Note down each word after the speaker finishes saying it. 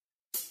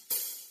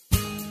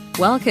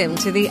Welcome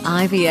to the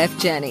IVF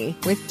Journey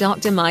with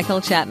Dr.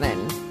 Michael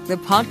Chapman, the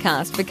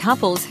podcast for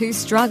couples who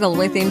struggle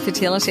with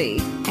infertility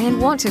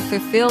and want to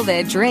fulfill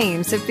their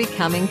dreams of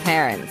becoming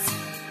parents.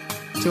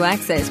 To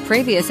access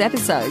previous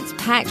episodes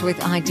packed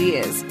with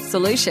ideas,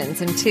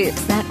 solutions and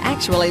tips that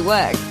actually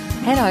work,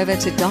 head over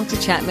to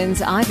Dr. Chapman's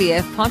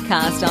IVF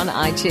podcast on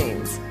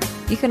iTunes.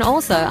 You can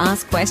also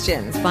ask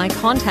questions by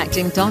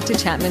contacting Dr.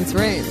 Chapman's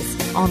rooms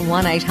on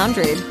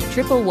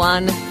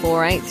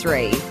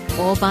 1-800-111-483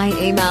 or by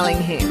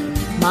emailing him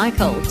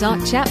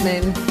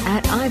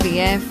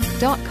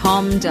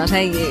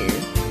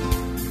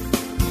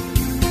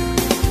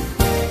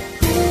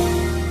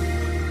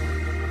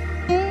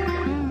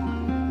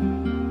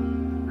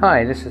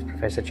Hi, this is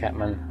Professor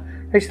Chapman.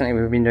 Recently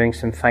we've been doing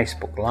some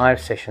Facebook Live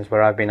sessions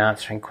where I've been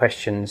answering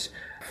questions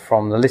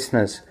from the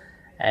listeners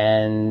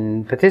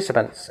and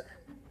participants.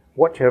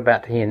 What you're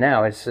about to hear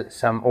now is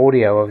some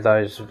audio of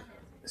those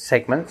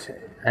segments,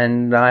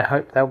 and I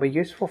hope they'll be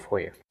useful for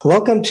you.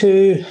 Welcome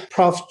to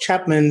Prof.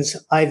 Chapman's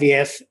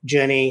IVF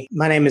Journey.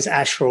 My name is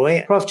Ash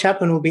Roy. Prof.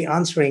 Chapman will be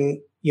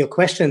answering your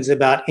questions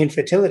about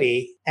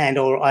infertility and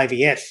or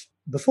IVF.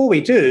 Before we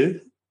do,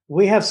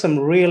 we have some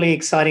really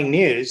exciting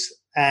news,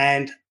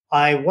 and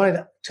I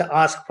wanted to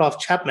ask Prof.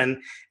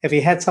 Chapman if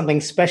he had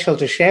something special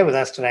to share with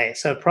us today.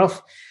 So,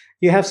 Prof,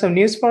 you have some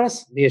news for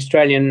us? The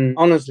Australian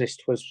Honours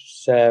List was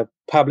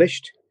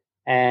published,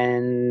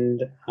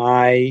 and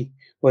I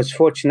was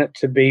fortunate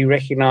to be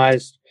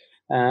recognised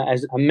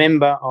as a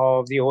member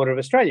of the Order of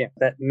Australia.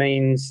 That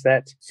means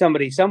that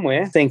somebody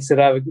somewhere thinks that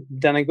I've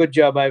done a good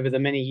job over the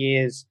many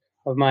years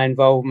of my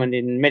involvement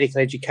in medical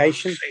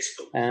education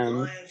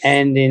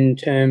and in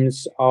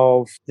terms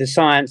of the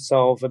science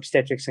of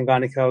obstetrics and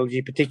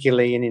gynecology,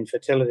 particularly in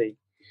infertility.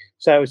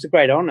 So it's a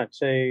great honour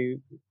to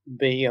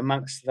be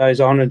amongst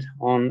those honoured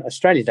on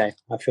Australia Day.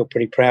 I feel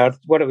pretty proud.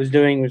 What it was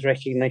doing was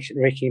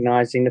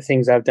recognising the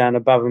things I've done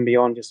above and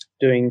beyond just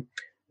doing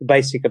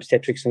basic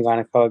obstetrics and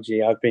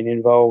gynecology. I've been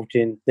involved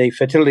in the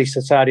Fertility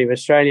Society of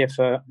Australia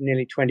for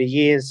nearly 20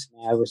 years.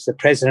 I was the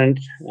president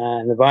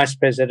and the vice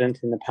president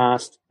in the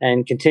past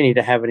and continue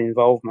to have an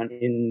involvement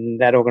in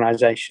that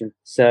organisation.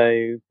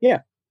 So,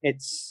 yeah,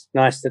 it's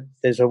nice that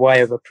there's a way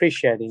of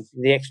appreciating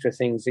the extra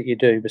things that you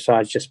do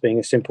besides just being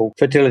a simple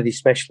fertility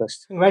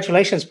specialist.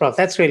 Congratulations, Prof.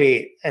 That's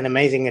really an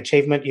amazing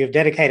achievement. You've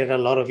dedicated a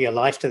lot of your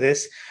life to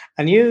this,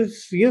 and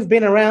you've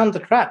been around the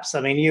traps.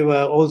 I mean, you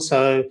were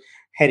also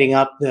heading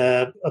up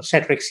the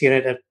obstetrics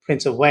unit at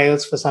Prince of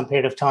Wales for some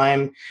period of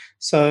time.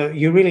 So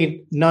you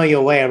really know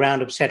your way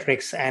around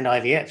obstetrics and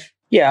IVF.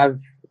 Yeah,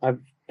 I've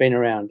been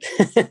around.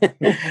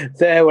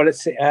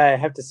 I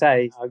have to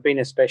say, I've been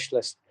a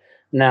specialist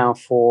now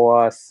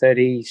for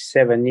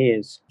 37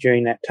 years.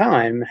 During that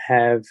time,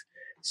 have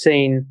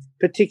seen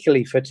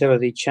particularly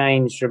fertility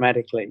change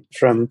dramatically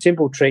from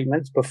simple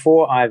treatments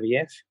before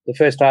IVF. The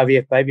first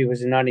IVF baby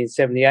was in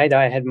 1978.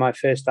 I had my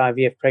first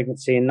IVF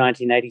pregnancy in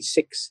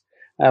 1986.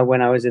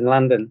 When I was in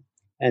London.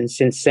 And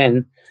since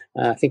then,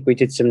 I think we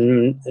did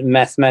some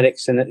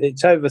mathematics, and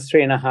it's over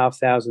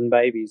 3,500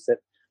 babies that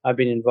I've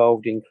been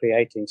involved in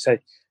creating. So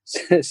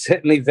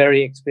certainly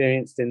very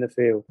experienced in the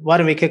field. Why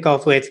don't we kick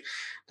off with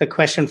the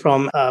question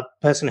from a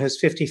person who's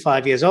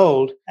 55 years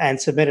old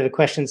and submitted a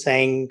question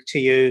saying to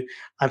you,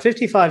 I'm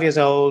 55 years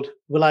old,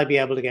 will I be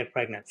able to get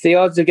pregnant? The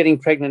odds of getting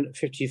pregnant at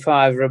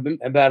 55 are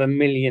about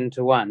 1,000,000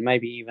 to 1,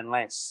 maybe even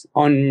less,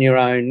 on your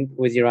own,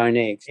 with your own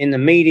eggs. In the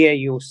media,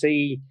 you'll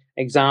see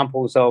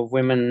examples of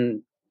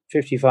women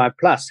 55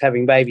 plus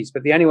having babies,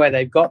 but the only way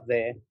they've got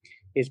there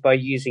is by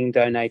using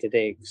donated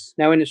eggs.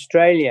 Now, in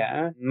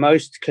Australia,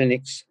 most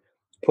clinics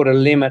put a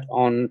limit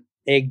on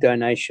egg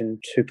donation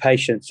to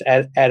patients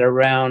at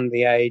around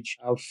the age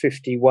of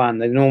 51,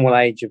 the normal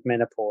age of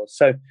menopause.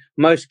 So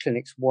most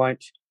clinics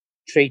won't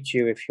treat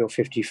you if you're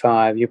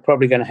 55. You're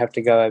probably going to have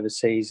to go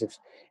overseas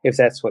if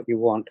that's what you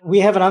want. We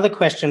have another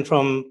question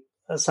from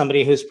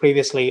somebody who's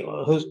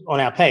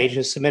on our page,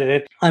 who submitted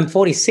it. I'm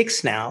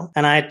 46 now,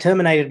 and I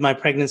terminated my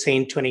pregnancy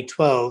in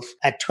 2012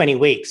 at 20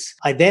 weeks.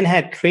 I then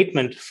had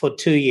treatment for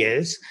 2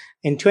 years.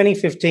 In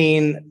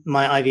 2015,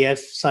 my IVF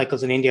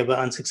cycles in India were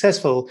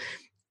unsuccessful.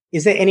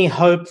 Is there any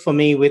hope for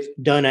me with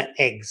donor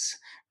eggs?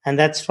 And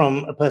that's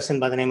from a person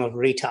by the name of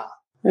Rita.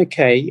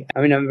 Okay.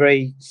 I mean, I'm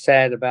very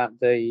sad about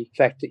the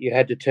fact that you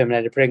had to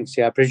terminate a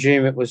pregnancy. I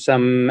presume it was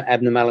some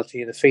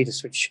abnormality of the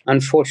fetus, which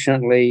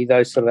unfortunately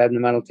those sort of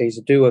abnormalities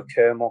do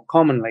occur more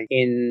commonly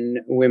in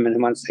women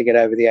once they get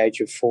over the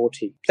age of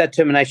 40. That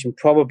termination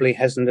probably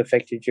hasn't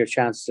affected your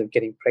chances of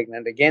getting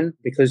pregnant again,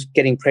 because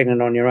getting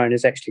pregnant on your own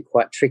is actually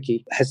quite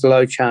tricky. It has a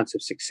low chance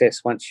of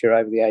success once you're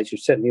over the age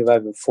of certainly of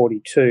over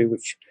 42,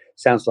 which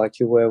sounds like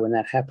you were when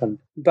that happened.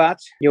 But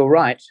you're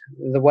right.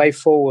 The way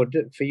forward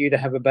for you to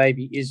have a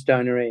baby is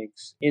donor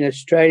eggs. In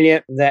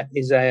Australia, that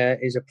is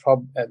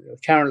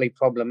currently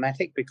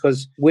problematic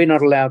because we're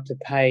not allowed to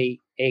pay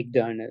egg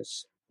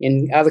donors.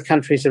 In other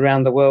countries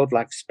around the world,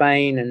 like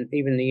Spain and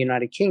even the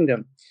United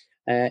Kingdom,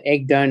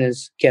 egg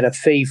donors get a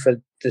fee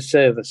for the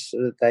service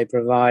that they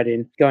provide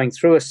in going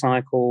through a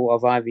cycle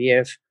of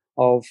IVF,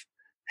 of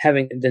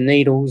having the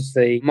needles,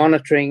 the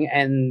monitoring,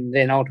 and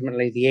then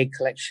ultimately the egg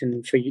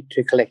collection for you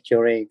to collect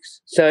your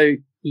eggs. So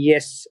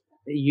yes,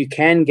 you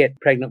can get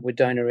pregnant with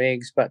donor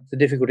eggs, but the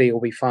difficulty will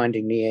be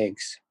finding the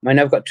eggs. I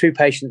know I've got 2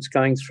 patients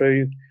going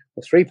through,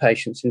 or 3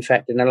 patients, in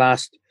fact, in the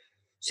last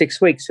 6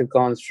 weeks have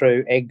gone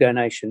through egg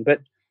donation,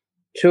 but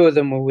 2 of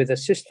them were with a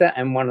sister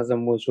and 1 of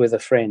them was with a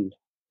friend.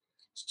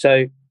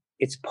 So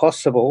it's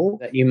possible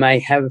that you may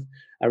have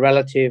a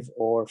relative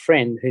or a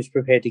friend who's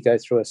prepared to go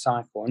through a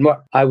cycle. And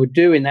what I would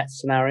do in that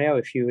scenario,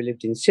 if you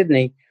lived in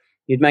Sydney,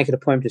 you'd make it a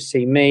point to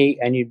see me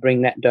and you'd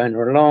bring that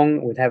donor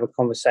along. We'd have a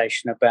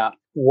conversation about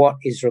what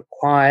is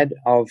required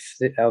of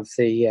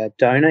the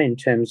donor in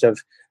terms of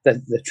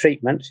the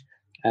treatment,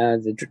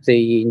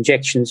 the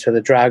injections for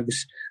the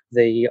drugs,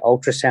 the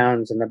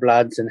ultrasounds and the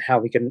bloods, and how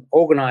we can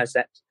organise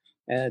that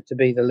to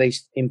be the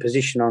least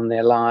imposition on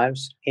their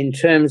lives. In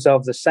terms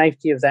of the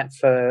safety of that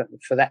for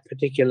that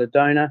particular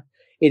donor,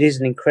 it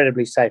is an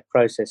incredibly safe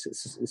process.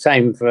 It's the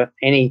same for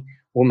any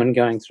woman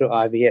going through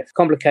IVF.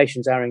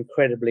 Complications are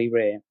incredibly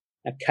rare.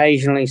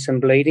 Occasionally some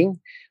bleeding,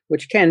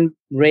 which can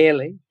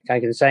rarely,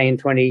 I can say in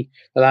the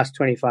last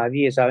 25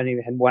 years, I've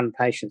only had 1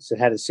 patient that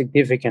had a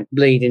significant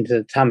bleed into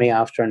the tummy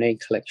after an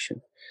egg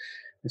collection.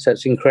 So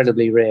it's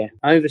incredibly rare.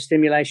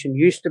 Overstimulation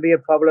used to be a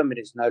problem. It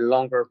is no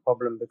longer a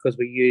problem because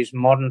we use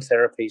modern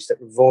therapies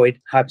that avoid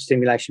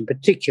hyperstimulation,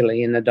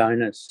 particularly in the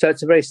donors. So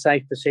it's a very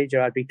safe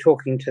procedure. I'd be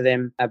talking to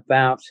them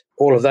about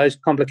all of those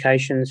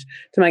complications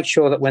to make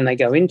sure that when they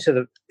go into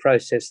the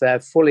process,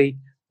 they're fully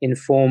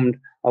informed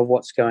of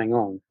what's going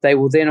on. They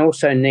will then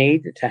also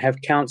need to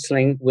have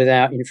counselling with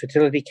our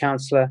infertility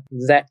counsellor.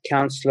 That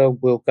counsellor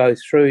will go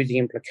through the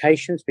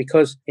implications,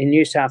 because in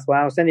New South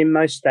Wales and in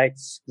most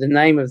states, the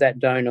name of that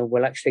donor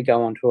will actually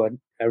go onto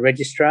a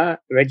register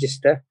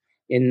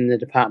in the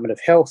Department of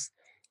Health,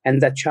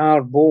 and the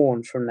child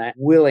born from that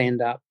will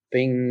end up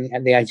being,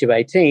 at the age of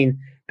 18,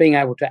 being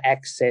able to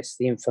access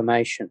the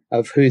information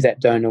of who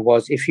that donor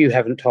was if you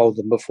haven't told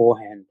them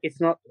beforehand.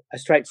 It's not a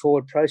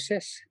straightforward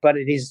process, but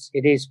it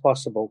is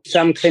possible.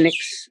 Some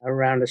clinics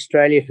around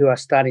Australia who are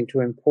starting to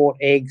import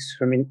eggs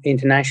from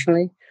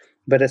internationally,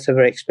 but it's a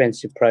very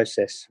expensive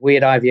process. We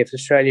at IVF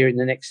Australia in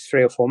the next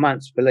 3 or 4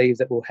 months believe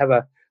that we'll have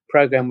a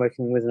program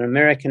working with an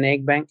American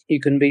egg bank. You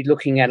can be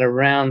looking at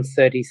around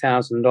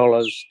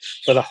 $30,000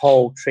 for the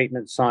whole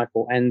treatment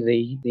cycle and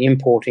the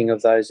importing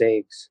of those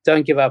eggs.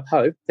 Don't give up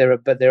hope.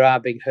 But there are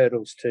big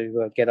hurdles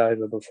to get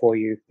over before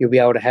you'll be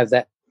able to have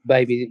that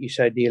baby that you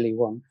so dearly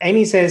want.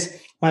 Amy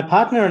says, my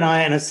partner and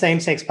I are in a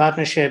same-sex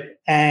partnership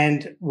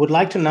and would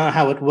like to know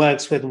how it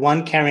works with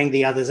one carrying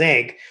the other's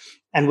egg.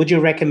 And would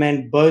you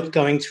recommend both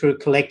going through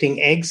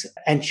collecting eggs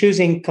and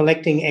choosing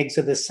collecting eggs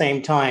at the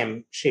same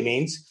time, she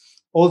means?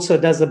 Also,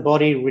 does the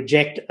body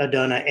reject a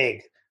donor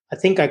egg? I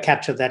think I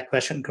captured that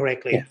question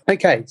correctly. Yeah.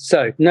 Okay,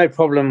 so no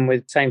problem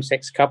with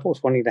same-sex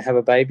couples wanting to have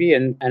a baby.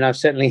 And I've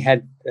certainly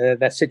had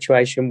that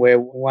situation where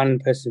one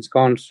person's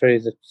gone through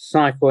the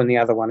cycle and the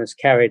other one has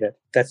carried it.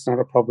 That's not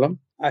a problem.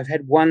 I've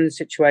had one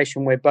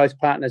situation where both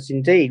partners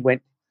indeed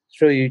went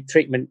through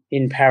treatment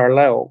in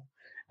parallel,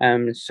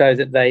 so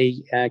that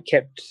they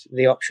kept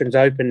the options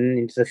open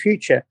into the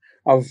future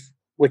of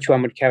which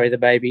one would carry the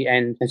baby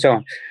and so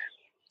on.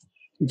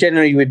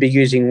 Generally, we'd be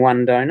using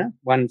one donor,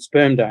 one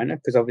sperm donor,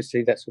 because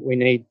obviously that's what we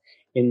need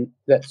in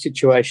that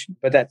situation.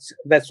 But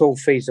that's all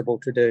feasible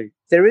to do.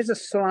 There is a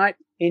slight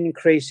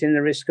increase in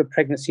the risk of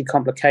pregnancy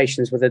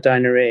complications with a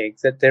donor egg,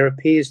 that there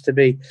appears to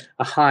be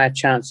a higher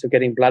chance of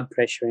getting blood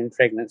pressure in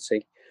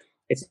pregnancy.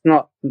 It's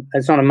not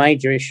a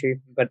major issue,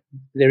 but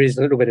there is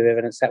a little bit of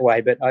evidence that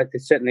way, but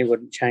it certainly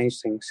wouldn't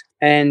change things.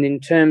 And in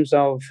terms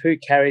of who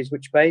carries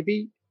which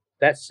baby,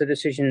 that's the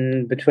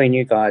decision between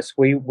you guys.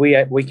 We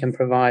can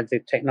provide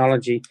the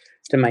technology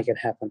to make it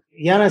happen.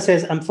 Yana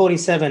says, I'm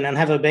 47 and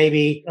have a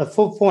baby, a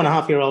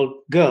 4.5-year-old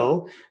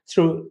girl,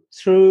 through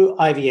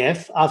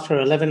IVF after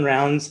 11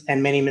 rounds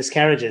and many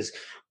miscarriages.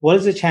 What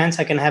is the chance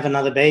I can have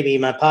another baby?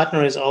 My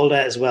partner is older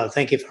as well.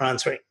 Thank you for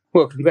answering.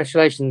 Well,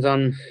 congratulations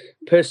on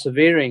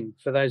persevering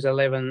for those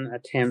 11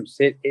 attempts.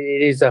 It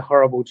is a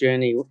horrible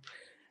journey.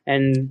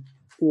 And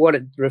what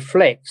it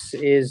reflects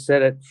is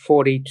that at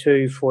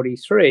 42,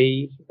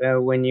 43,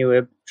 when you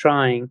were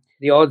trying,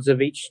 the odds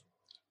of each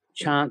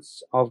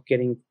chance of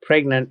getting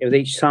pregnant with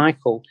each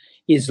cycle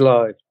is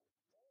low.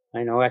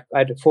 You know,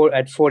 at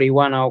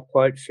 41, I'll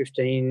quote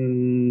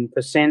 15%,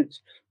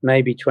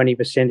 maybe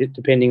 20%,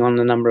 depending on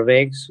the number of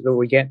eggs that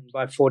we get.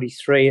 By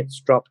 43,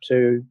 it's dropped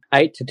to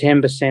 8 to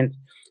 10%.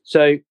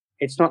 So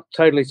it's not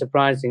totally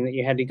surprising that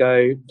you had to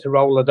go to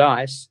roll the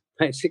dice,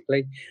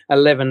 basically,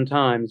 11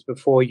 times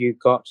before you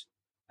got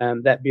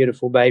that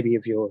beautiful baby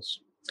of yours.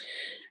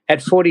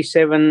 At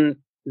 47,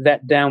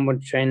 that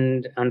downward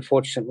trend,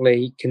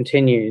 unfortunately,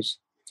 continues.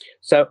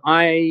 So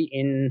I,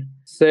 in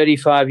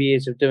 35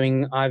 years of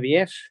doing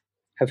IVF,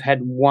 have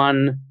had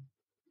one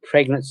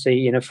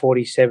pregnancy in a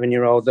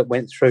 47-year-old that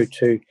went through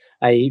to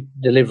a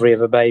delivery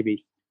of a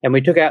baby. And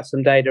we took out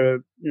some data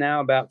now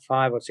about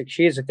 5 or 6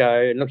 years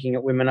ago, looking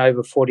at women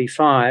over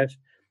 45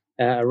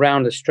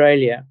 around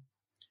Australia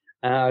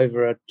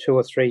over a 2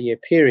 or 3 year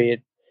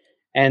period.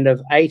 And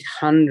of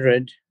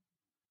 800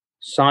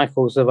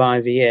 cycles of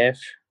IVF,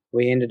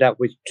 we ended up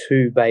with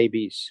 2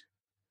 babies.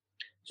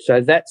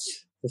 So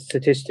that's the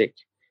statistic.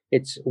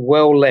 It's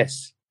well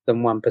less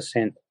than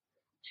 1%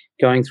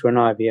 going through an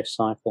IVF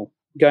cycle.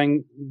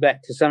 Going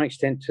back to some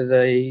extent to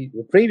the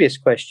previous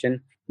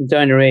question,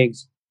 donor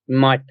eggs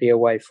might be a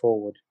way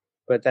forward,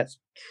 but that's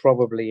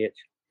probably it.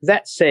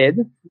 That said,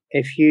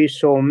 if you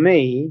saw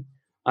me,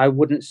 I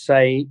wouldn't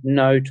say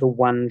no to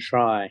one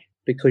try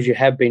because you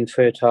have been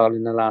fertile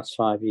in the last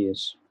 5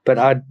 years. But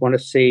I'd want to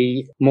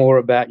see more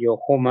about your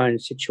hormone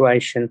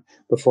situation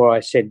before I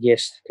said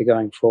yes to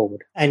going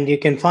forward. And you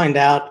can find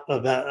out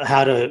about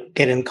how to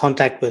get in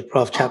contact with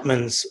Prof.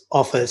 Chapman's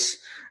office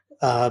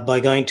by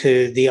going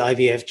to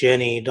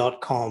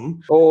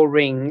theivfjourney.com. Or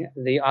ring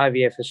the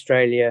IVF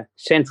Australia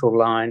central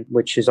line,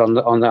 which is on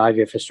the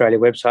IVF Australia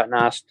website, and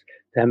ask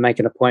to make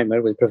an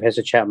appointment with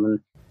Professor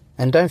Chapman.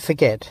 And don't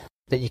forget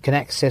that you can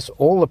access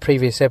all the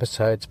previous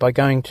episodes by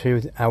going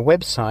to our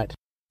website,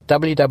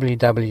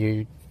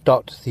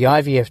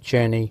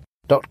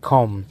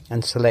 www.theivfjourney.com,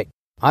 and select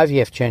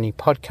IVF Journey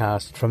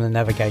Podcast from the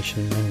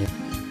navigation menu.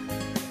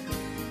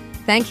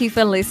 Thank you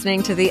for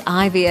listening to the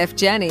IVF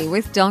Journey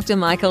with Dr.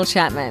 Michael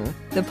Chapman,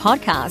 the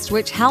podcast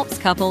which helps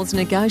couples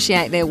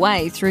negotiate their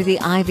way through the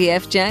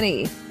IVF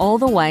journey, all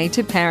the way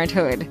to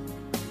parenthood.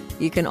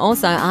 You can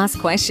also ask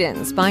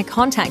questions by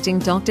contacting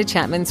Dr.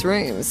 Chapman's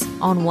rooms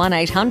on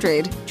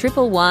 1800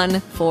 111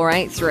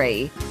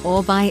 483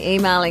 or by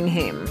emailing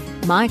him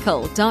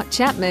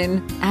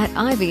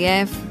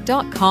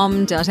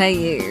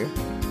michael.chapman@ivf.com.au.